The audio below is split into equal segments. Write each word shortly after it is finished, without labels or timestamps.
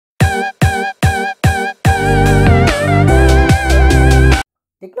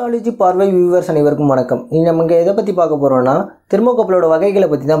Technology பார்வை viewers அனைவருக்கும் வணக்கம். இனி நம்ம எதை பற்றி பார்க்க போகிறோம்னா தெர்மோகப்பிளோட வகைகளை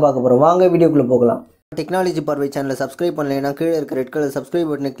பற்றி தான் பார்க்க போகிறோம். வாங்க வீடியோக்குள்ளே போகலாம். டெக்னாலஜி பார்வை சேனலை சப்ஸ்கிரைப் பண்ணலைன்னா கீழே இருக்க ரெட் கலர் சப்ஸ்கிரைப்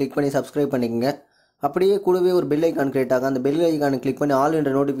பட்டனை கிளிக் பண்ணி சப்ஸ்கிரைப் பண்ணிக்கங்க. அப்படியே கூடவே ஒரு பெல் ஐக்கான் கிரியேட் ஆகும். அந்த பெல் ஐக்கானை கிளிக் பண்ணி ஆல்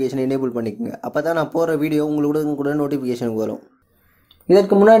என்ற நோட்டிஃபிகேஷன் எனேபிள் பண்ணிக்கோங்க. அப்போ தான் நான் போகிற வீடியோ உங்களுக்கு கூட நோட்டிஃபிகேஷனுக்கு வரும்.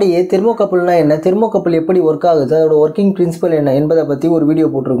 இதற்கு முன்னாடியே தெர்மோகப்பிள்னா என்ன, தெர்மோகப்பிள் எப்படி ஒர்க் ஆகுது, அதோட ஒர்க்கிங் பிரின்சிபல் என்ன என்பதை பற்றி ஒரு வீடியோ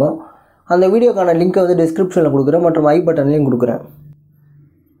போட்டிருக்கோம். அந்த வீடியோக்கான லிங்க்கை வந்து டிஸ்கிரிப்ஷனில் கொடுக்குறேன் மற்றும் ஐ பட்டன்லையும் கொடுக்குறேன்.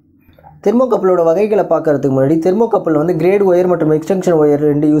 தெர்மோகப்பிளோட வகைகளை பார்க்கறதுக்கு முன்னாடி தெர்மோகப்பிள் வந்து கிரேட் ஒயர் மற்றும் எக்ஸ்டென்ஷன் ஒயர்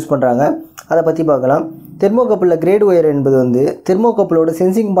ரெண்டு யூஸ் பண்ணுறாங்க. அதை பற்றி பார்க்கலாம். தெர்மோகப்பிளில் கிரேட் ஒயர் என்பது வந்து தெர்மோகப்பிளோட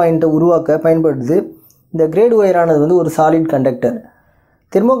சென்சிங் பாயிண்ட்டை உருவாக்க பயன்படுது. இந்த கிரேட் ஒயரானது வந்து ஒரு சாலிட் கண்டக்டர்.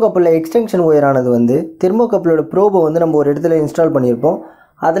 தெர்மோகப்பிளில் எக்ஸ்டென்ஷன் ஒயரானது வந்து தெர்மோகப்பிளோட ப்ரோபை வந்து நம்ம ஒரு இடத்துல இன்ஸ்டால் பண்ணியிருப்போம்.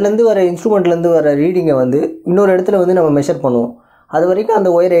 அதுலேருந்து வர இன்ஸ்ட்ருமெண்ட்லேருந்து வர ரீடிங்கை வந்து இன்னொரு இடத்துல வந்து நம்ம மெஷர் பண்ணுவோம். அது வரைக்கும்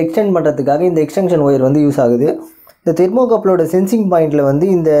அந்த ஒயரை எக்ஸ்டெண்ட் பண்ணுறதுக்காக இந்த எக்ஸ்டென்ஷன் ஒயர் வந்து யூஸ் ஆகுது. இந்த தெர்மோகப்பிளோட சென்சிங் பாயிண்டில் வந்து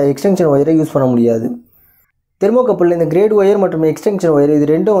இந்த எக்ஸ்டென்ஷன் ஒயரை யூஸ் பண்ண முடியாது. தெர்மோகப்பிளில் இந்த கிரேட் ஒயர் மற்றும் எக்ஸ்டென்ஷன் ஒயர் இது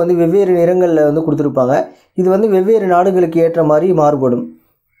ரெண்டும் வந்து வெவ்வேறு நிறங்களில் வந்து கொடுத்துருப்பாங்க. இது வந்து வெவ்வேறு நாடுகளுக்கு ஏற்ற மாதிரி மாறுபடும்.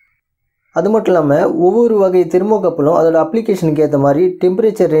 அது மட்டும் இல்லாமல் ஒவ்வொரு வகை தெர்மோகப்பிளும் அதோட அப்ளிகேஷனுக்கு ஏற்ற மாதிரி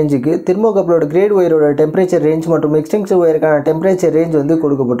டெம்பரேச்சர் ரேஞ்சுக்கு தெர்மோகப்பிளோட கிரேட் ஒயரோட டெம்பரேச்சர் ரேஞ்ச் மற்றும் எக்ஸ்டென்ஷன் ஒயருக்கான டெம்பரேச்சர் ரேஞ்ச் வந்து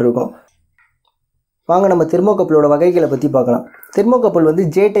கொடுக்கப்பட்டிருக்கும். வாங்க நம்ம தெர்மோகப்பிளோட வகைகளை பற்றி பார்க்கலாம். தெர்மோகப்பிள் வந்து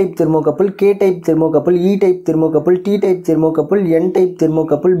J type thermocouple, K type thermocouple, இ type thermocouple, D type thermocouple, என் type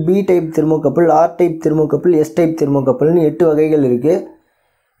thermocouple, B type thermocouple, R type thermocouple, S type தெர்மோகப்பிள்னு 8 வகைகள் இருக்குது.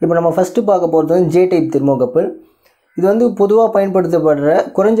 இப்போ நம்ம ஃபஸ்ட்டு பார்க்க போகிறது வந்து ஜே டைப் தெர்மோகப்பிள். இது வந்து பொதுவாக பயன்படுத்தப்படுற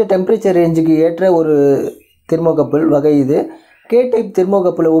குறைஞ்ச டெம்பரேச்சர் ரேஞ்சுக்கு ஏற்ற ஒரு தெர்மோகப்பிள் வகை இது. கே டைப்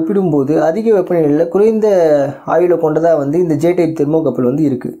தெர்மோகப்பிளை ஒப்பிடும்போது அதிக வெப்பநிலையில் குறைந்த ஆயுளை கொண்டதாக வந்து இந்த ஜே டைப் தெர்மோகப்பிள் வந்து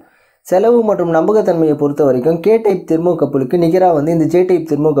இருக்குது. செலவு மற்றும் நம்பகத்தன்மையை பொறுத்த வரைக்கும் கே டைப் தெர்மோகப்பிளுக்கு நிகராக வந்து இந்த ஜே டைப்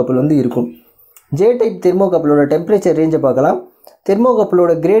தெர்மோகப்பிள் வந்து இருக்கும். ஜே டைப் தெர்மோகப்பிளோட டெம்பரேச்சர் ரேஞ்சை பார்க்கலாம்.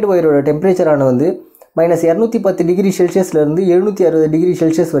 தெர்மோகப்பிளோட கிரேட் ஒயரோட டெம்பரேச்சரான வந்து -210 டிகிரி செல்சியஸ்லேருந்து 760 டிகிரி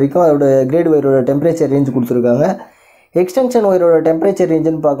செல்சியஸ் வரைக்கும் அதோட கிரேட் ஒயரோட டெம்பரேச்சர் ரேஞ்சு கொடுத்துருக்காங்க. எக்ஸ்டென்ஷன் ஒயரோட டெம்பரேச்சர்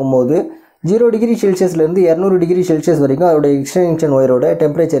ரேஞ்சுன்னு பார்க்கும்போது 0 டிகிரி செல்சியஸ்லேருந்து 200 டிகிரி செல்சியஸ் வரைக்கும் அதோட எக்ஸ்டென்ஷன் ஒயரோட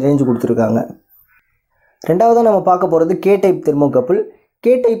டெம்பரேச்சர் ரேஞ்சு கொடுத்துருக்காங்க. ரெண்டாவதாக நம்ம பார்க்க போகிறது K type thermocouple.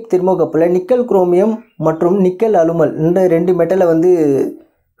 K type தெர்மோகப்பிளில் nickel chromium மற்றும் நிக்கல் அலுமல் இந்த 2 மெட்டலை வந்து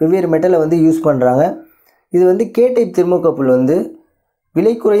வெவ்வேறு மெட்டலை வந்து யூஸ் பண்ணுறாங்க. இது வந்து கே டைப் தெர்மோகப்பிள் வந்து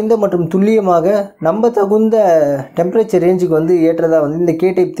விலை குறைந்த மற்றும் துல்லியமாக நம்ப தகுந்த டெம்பரேச்சர் ரேஞ்சுக்கு வந்து ஏற்றதாக வந்து இந்த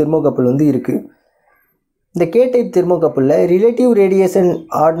கே டைப் தெர்மோகப்பிள் வந்து இருக்குது. இந்த K type தெர்மோகப்பிளில் relative radiation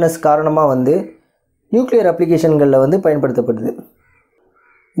hardness காரணமாக வந்து நியூக்ளியர் அப்ளிகேஷன்களில் வந்து பயன்படுத்தப்படுது.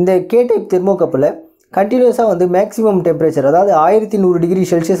 இந்த கே டைப் தெர்மோகப்பிளை கண்டினியூஸாக வந்து மேக்ஸிமம் டெம்பரேச்சர் அதாவது 1100 டிகிரி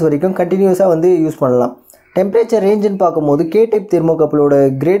செல்சியஸ் வரைக்கும் கண்டினியூஸாக வந்து யூஸ் பண்ணலாம். டெம்பரேச்சர் ரேஞ்சுன்னு பார்க்கும்போது K type தெர்மோகப்பிளோட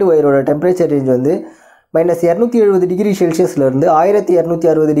great ஒயரோட temperature range வந்து -270 டிகிரி செல்சியஸ்லேருந்து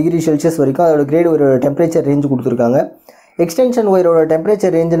 1260 டிகிரி செல்சியஸ் வரைக்கும் அதோட கிரேட் ஒயரோட டெம்பரேச்சர் ரேஞ்சு கொடுத்துருக்காங்க. எக்ஸ்டென்ஷன் ஒயரோட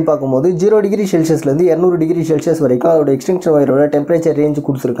டெம்பரேச்சர் ரேஞ்சுன்னு பார்க்கும்போது 0 டிகிரி செல்சியஸ்லேருந்து 200 டிகிரி செல்சியஸ் வரைக்கும் அதோட எக்ஸ்டென்ஷன் ஒயரோட டெம்பரேச்சர் ரேஞ்சு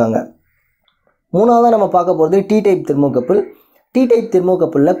கொடுத்துருக்காங்க. மூணாவதாக நம்ம பார்க்க போகிறது D type thermocouple. D type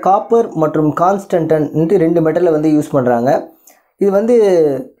தெர்மோகப்பிளில் copper மற்றும் கான்ஸ்டன்டன் 2 மெட்டலை வந்து யூஸ் பண்ணுறாங்க. இது வந்து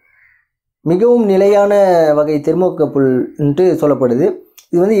மிகவும் நிலையான வகை தெர்மோகப்பிள்ன்ட்டு சொல்லப்படுது.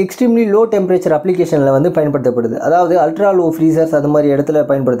 இது வந்து எக்ஸ்ட்ரீம்லி லோ டெம்பரேச்சர் அப்ளிகேஷனில் வந்து பயன்படுத்தப்படுது. அதாவது அல்ட்ரா லோ ஃப்ரீசர்ஸ் அது மாதிரி இடத்துல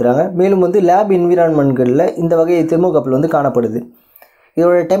பயன்படுத்துகிறாங்க. மேலும் வந்து லேப் என்விரான்மெண்ட்களில் இந்த வகை தெர்மோகப்பிள் வந்து காணப்படுது.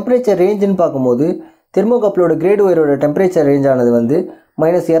 இதோட டெம்பரேச்சர் ரேஞ்சுன்னு பார்க்கும்போது தெர்மோகப்பிளோட கிரேட் ஒயரோட டெம்பரேச்சர் ரேஞ்சானது வந்து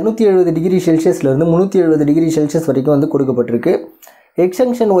 -270 டிகிரி செல்சியஸ்லேருந்து 370 டிகிரி செல்சியஸ் வரைக்கும் வந்து கொடுக்கப்பட்டிருக்கு.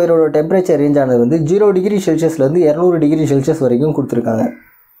 எக்ஸ்டென்ஷன் ஒயரோட டெம்பரேச்சர் ரேஞ்சானது வந்து 0 டிகிரி செல்சியஸ்லேருந்து 200 டிகிரி செல்சியஸ் வரைக்கும் கொடுத்துருக்காங்க.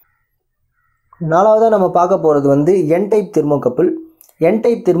 நாலாவதாக நம்ம பார்க்க போகிறது வந்து என் டைப் தெர்மோகப்பிள். என்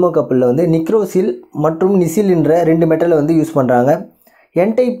டைப் தெர்மோகப்பிளில் வந்து நிக்ரோசில் மற்றும் நிசில் என்ற 2 மெட்டலை வந்து யூஸ் பண்ணுறாங்க.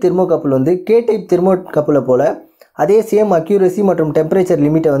 என் டைப் தெர்மோகப்பிள் வந்து கே டைப் தெர்மோகப்பிளை போல் அதே சேம் அக்யூரசி மற்றும் டெம்பரேச்சர்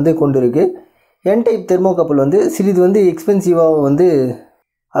லிமிட்டை வந்து கொண்டு இருக்குது. என் டைப் தெர்மோகப்பிள் வந்து சிறிது வந்து எக்ஸ்பென்சிவாக வந்து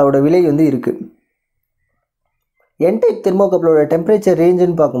அதோட விலை வந்து இருக்குது. என் டைப் தெர்மோகப்பிளோட டெம்பரேச்சர்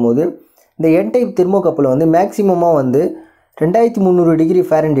ரேஞ்சுன்னு பார்க்கும்போது இந்த என் டைப் தெர்மோகப்பிளை வந்து மேக்ஸிமமாக வந்து 2300 டிகிரி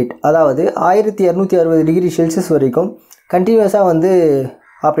ஃபாரன்ஹீட் அதாவது 1260 டிகிரி செல்சியஸ் வரைக்கும் கண்டினியூஸாக வந்து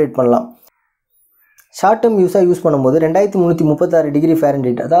ஆப்ரேட் பண்ணலாம். ஷார்ட் டேர்ம் யூஸ் பண்ணும்போது 2336 டிகிரி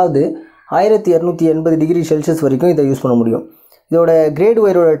ஃபாரன்ஹீட் அதாவது 1280 டிகிரி செல்சியஸ் வரைக்கும் இதை யூஸ் பண்ண முடியும். இதோட கிரேட்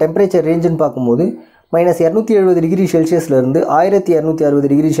ஒயரோட டெம்பரேச்சர் ரேஞ்சுன்னு பார்க்கும்போது -270 டிகிரி செல்சியஸ்லேருந்து 1260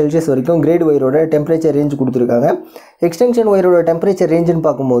 டிகிரி செல்சியஸ் வரைக்கும் கிரேட் ஒயரோட டெம்பரேச்சர் ரேஞ்ச் கொடுத்துருக்காங்க. எக்ஸ்டென்ஷன் ஒயரோட டெம்பரேச்சர் ரேஞ்சுன்னு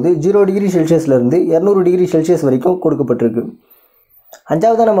பார்க்கும்போது 0 டிகிரி செல்சியஸ்லேருந்து 200 டிகிரி செல்சியஸ் வரைக்கும் கொடுக்கப்பட்டிருக்கு.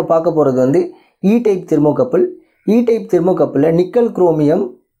 அஞ்சாவதாக நம்ம பார்க்க போகிறது வந்து இ டைப் தெர்மோகப்பிள். இ டைப் தெர்மோகப்பிளில் நிக்கல் குரோமியம்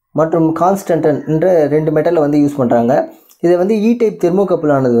மற்றும் கான்ஸ்டன்டன் என்ற 2 மெட்டலை வந்து யூஸ் பண்ணுறாங்க. இதை வந்து இ டைப்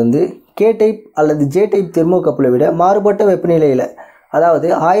தெர்மோகப்பிள் ஆனது வந்து கே டைப் அல்லது ஜே டைப் தெர்மோகப்பிளை விட மாறுபட்ட வெப்பநிலையில், அதாவது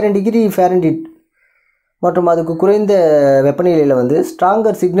 1000 டிகிரி ஃபாரன்ஹீட் மற்றும் அதுக்கு குறைந்த வெப்பநிலையில் வந்து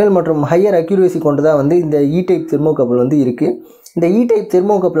ஸ்ட்ராங்கர் சிக்னல் மற்றும் ஹையர் அக்யூரேசி கொண்டு தான் வந்து இந்த இ டைப் தெர்மோகப்பிள் வந்து இருக்குது. இந்த இ டைப்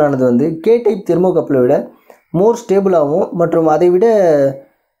தெர்மோகப்பிள் ஆனது வந்து கே டைப் தெர்மோகப்பிளை விட மோர் ஸ்டேபிளாகவும் மற்றும் அதை விட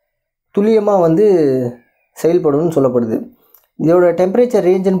துல்லியமாக வந்து செயல்படும்னு சொல்லப்படுது. இதோட டெம்பரேச்சர்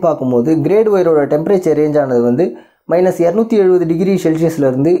ரேஞ்சுன்னு பார்க்கும்போது கிரேட் ஒயரோட டெம்பரேச்சர் ரேஞ்சானது வந்து -270 டிகிரி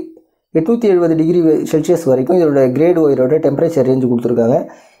செல்சியஸ்லேருந்து 870 டிகிரி செல்சியஸ் வரைக்கும் இதோட கிரேட் ஒயரோட டெம்பரேச்சர் ரேஞ்சு கொடுத்துருக்காங்க.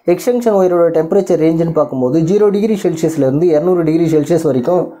 எக்ஸ்டென்ஷன் ஒயரோட டெம்பரேச்சர் ரேஞ்சுன்னு பார்க்கும்போது 0 டிகிரி செல்சியஸ்லேருந்து 200 டிகிரி செல்சியஸ்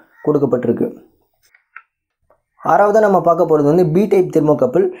வரைக்கும் கொடுக்கப்பட்டிருக்கு. ஆறாவதாக நம்ம பார்க்க போகிறது வந்து B type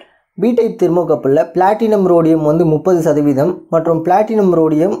thermocouple. B type தெர்மோகப்பிளில் platinum rhodium வந்து 30% மற்றும் பிளாட்டினம்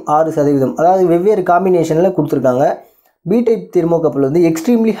ரோடியம் 6%, அதாவது வெவ்வேறு காம்பினேஷனில் கொடுத்துருக்காங்க. பி டைப் தெர்மோகப்பிள் வந்து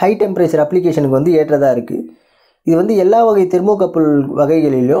எக்ஸ்ட்ரீம்லி ஹை டெம்பரேச்சர் அப்ளிகேஷனுக்கு வந்து ஏற்றதாக இருக்குது. இது வந்து எல்லா வகை தெர்மோகப்பிள்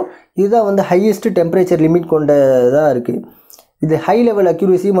வகைகளிலும் இதுதான் வந்து ஹையஸ்ட் டெம்பரேச்சர் லிமிட் கொண்டதாக இருக்குது. இது ஹை லெவல்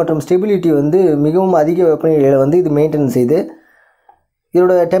அக்யூரேசி மற்றும் ஸ்டெபிலிட்டி வந்து மிகவும் அதிக வெப்பநிலையில் வந்து இது மெயின்டைன் செய்து.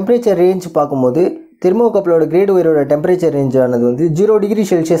 இதோட டெம்பரேச்சர் ரேஞ்ச் பார்க்கும்போது தெர்மோகப்பிளோட கிரேட் ஒயரோட டெம்பரேச்சர் ரேஞ்ச் ஆனது வந்து 0 டிகிரி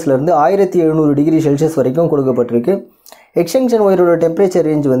செல்சியஸ்லேருந்து 1700 டிகிரி செல்சியஸ் வரைக்கும் கொடுக்கப்பட்டிருக்கு. எக்ஸ்டென்ஷன் ஒயரோட டெம்பரேச்சர்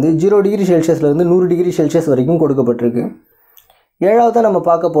ரேஞ்ச் வந்து 0 டிகிரி செல்சியஸ்லேருந்து 100 டிகிரி செல்சியஸ் வரைக்கும் கொடுக்கப்பட்டிருக்கு. ஏழாவதாக நம்ம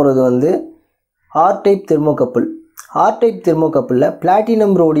பார்க்க போகிறது வந்து R type thermocouple. R type தெர்மோகப்பிளில்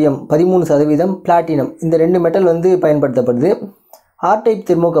platinum rhodium 13%, platinum இந்த 2 மெட்டல் வந்து பயன்படுத்தப்படுது. ஆர் டைப்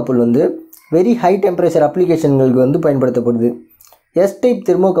தெர்மோகப்பிள் வந்து வெரி ஹை டெம்பரேச்சர் அப்ளிகேஷன்களுக்கு வந்து பயன்படுத்தப்படுது. எஸ் டைப்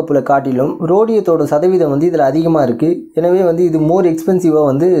தெர்மோகப்பிளை காட்டிலும் ரோடியத்தோட சதவீதம் வந்து இதில் அதிகமாக இருக்குது. எனவே வந்து இது மோர் எக்ஸ்பென்சிவாக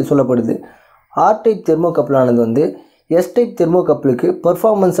வந்து சொல்லப்படுது. ஆர் டைப் தெர்மோகப்பிளானது வந்து எஸ் டைப் தெர்மோகப்பிளுக்கு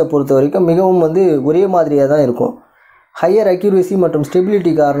பர்ஃபார்மன்ஸை பொறுத்த வரைக்கும் மிகவும் வந்து ஒரே மாதிரியாக தான் இருக்கும். ஹையர் அக்யூரேசி மற்றும்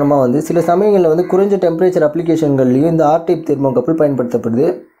ஸ்டெபிலிட்டி காரணமாக வந்து சில சமயங்களில் வந்து குறைஞ்ச டெம்பரேச்சர் அப்ளிகேஷன்கள்லையும் இந்த R type thermocouple பயன்படுத்தப்படுது.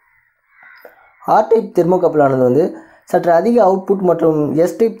 R type தெர்மோகப்பிளானது வந்து சற்று அதிக அவுட்புட் மற்றும்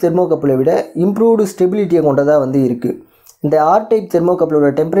எஸ் டைப் தெர்மோகப்பிளை விட இம்ப்ரூவ்டு ஸ்டெபிலிட்டியை கொண்டதாக வந்து இருக்குது. இந்த ஆர் டைப் தெர்மோகப்பிளோட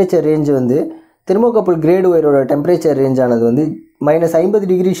டெம்பரேச்சர் ரேஞ்சு வந்து தெர்மோகப்பிள் கிரேட் ஒயரோட டெம்பரேச்சர் ரேஞ்சானது வந்து -50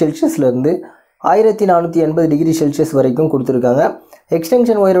 டிகிரி செல்சியஸ்லேருந்து 1480 டிகிரி செல்சியஸ் வரைக்கும் கொடுத்துருக்காங்க.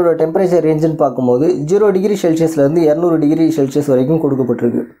 எக்ஸ்டென்ஷன் ஒயரோட டெம்பரேச்சர் ரேஞ்சுன்னு பார்க்கும்போது 0 டிகிரி செல்சியஸ்லேருந்து 200 டிகிரி செல்சியஸ் வரைக்கும்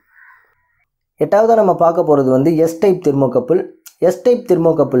கொடுக்கப்பட்டிருக்கு. எட்டாவதாக நம்ம பார்க்க போகிறது வந்து S type thermocouple. S type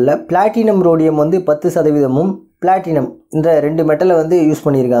தெர்மோகப்பிளில் platinum rhodium வந்து 10%, பிளாட்டினம் இந்த 2 மெட்டலை வந்து யூஸ்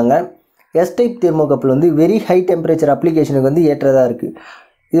பண்ணியிருக்காங்க. எஸ் டைப் தெர்மோகப்பிள் வந்து வெரி ஹை டெம்பரேச்சர் அப்ளிகேஷனுக்கு வந்து ஏற்றதாக இருக்குது.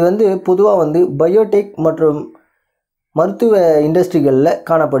 இது வந்து பொதுவாக வந்து பயோடெக் மற்றும் மருத்துவ இண்டஸ்ட்ரிகளில்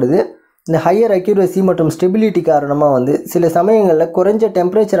காணப்படுது. இந்த ஹையர் அக்யூரேசி மற்றும் ஸ்டெபிலிட்டி காரணமாக வந்து சில சமயங்களில் குறைஞ்ச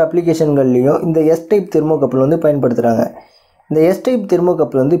டெம்பரேச்சர் அப்ளிகேஷன்கள்லேயும் இந்த எஸ் டைப் தெர்மோகப்பிள் வந்து பயன்படுத்துகிறாங்க. இந்த எஸ் டைப்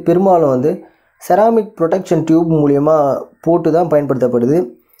தெர்மோகப்பிள் வந்து பெரும்பாலும் வந்து செராமிக் ப்ரொடெக்ஷன் டியூப் மூலியமாக போட்டு தான் பயன்படுத்தப்படுது.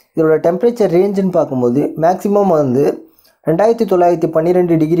 இதோட டெம்பரேச்சர் ரேஞ்சுன்னு பார்க்கும்போது மேக்ஸிமம் வந்து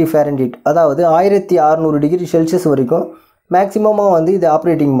 2912 டிகிரி ஃபாரன்ஹீட், அதாவது 1600 டிகிரி செல்சியஸ் வரைக்கும் மேக்ஸிமமாக வந்து இது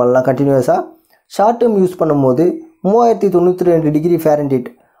ஆப்ரேட்டிங் பண்ணலாம் கண்டினியூஸாக. ஷார்ட் டேர்ம் யூஸ் பண்ணும்போது 3092 டிகிரி ஃபாரன்ஹீட்,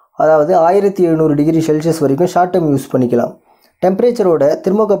 அதாவது 1700 டிகிரி செல்சியஸ் வரைக்கும் ஷார்ட் டேர்ம் யூஸ் பண்ணிக்கலாம். டெம்பரேச்சரோட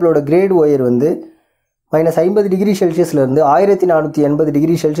தெர்மோகப்பிளோட கிரேட் ஒயர் வந்து -50 டிகிரி செல்சியஸ்லேருந்து 1480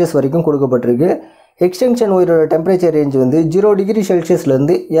 டிகிரி செல்சியஸ் வரைக்கும் கொடுக்கப்பட்டிருக்கு. எக்ஸ்டென்ஷன் ஒயரோட டெம்பரேச்சர் ரேஞ்ச் வந்து 0 டிகிரி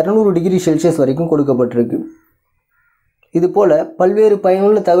செல்சியஸ்லேருந்து 200 டிகிரி செல்சியஸ் வரைக்கும் கொடுக்கப்பட்டிருக்கு. இதுபோல் பல்வேறு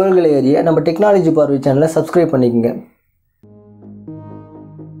பயனுள்ள தகவல்களை அறிய நம்ம டெக்னாலஜி பார்வை சேனலை சப்ஸ்கிரைப் பண்ணிக்கோங்க.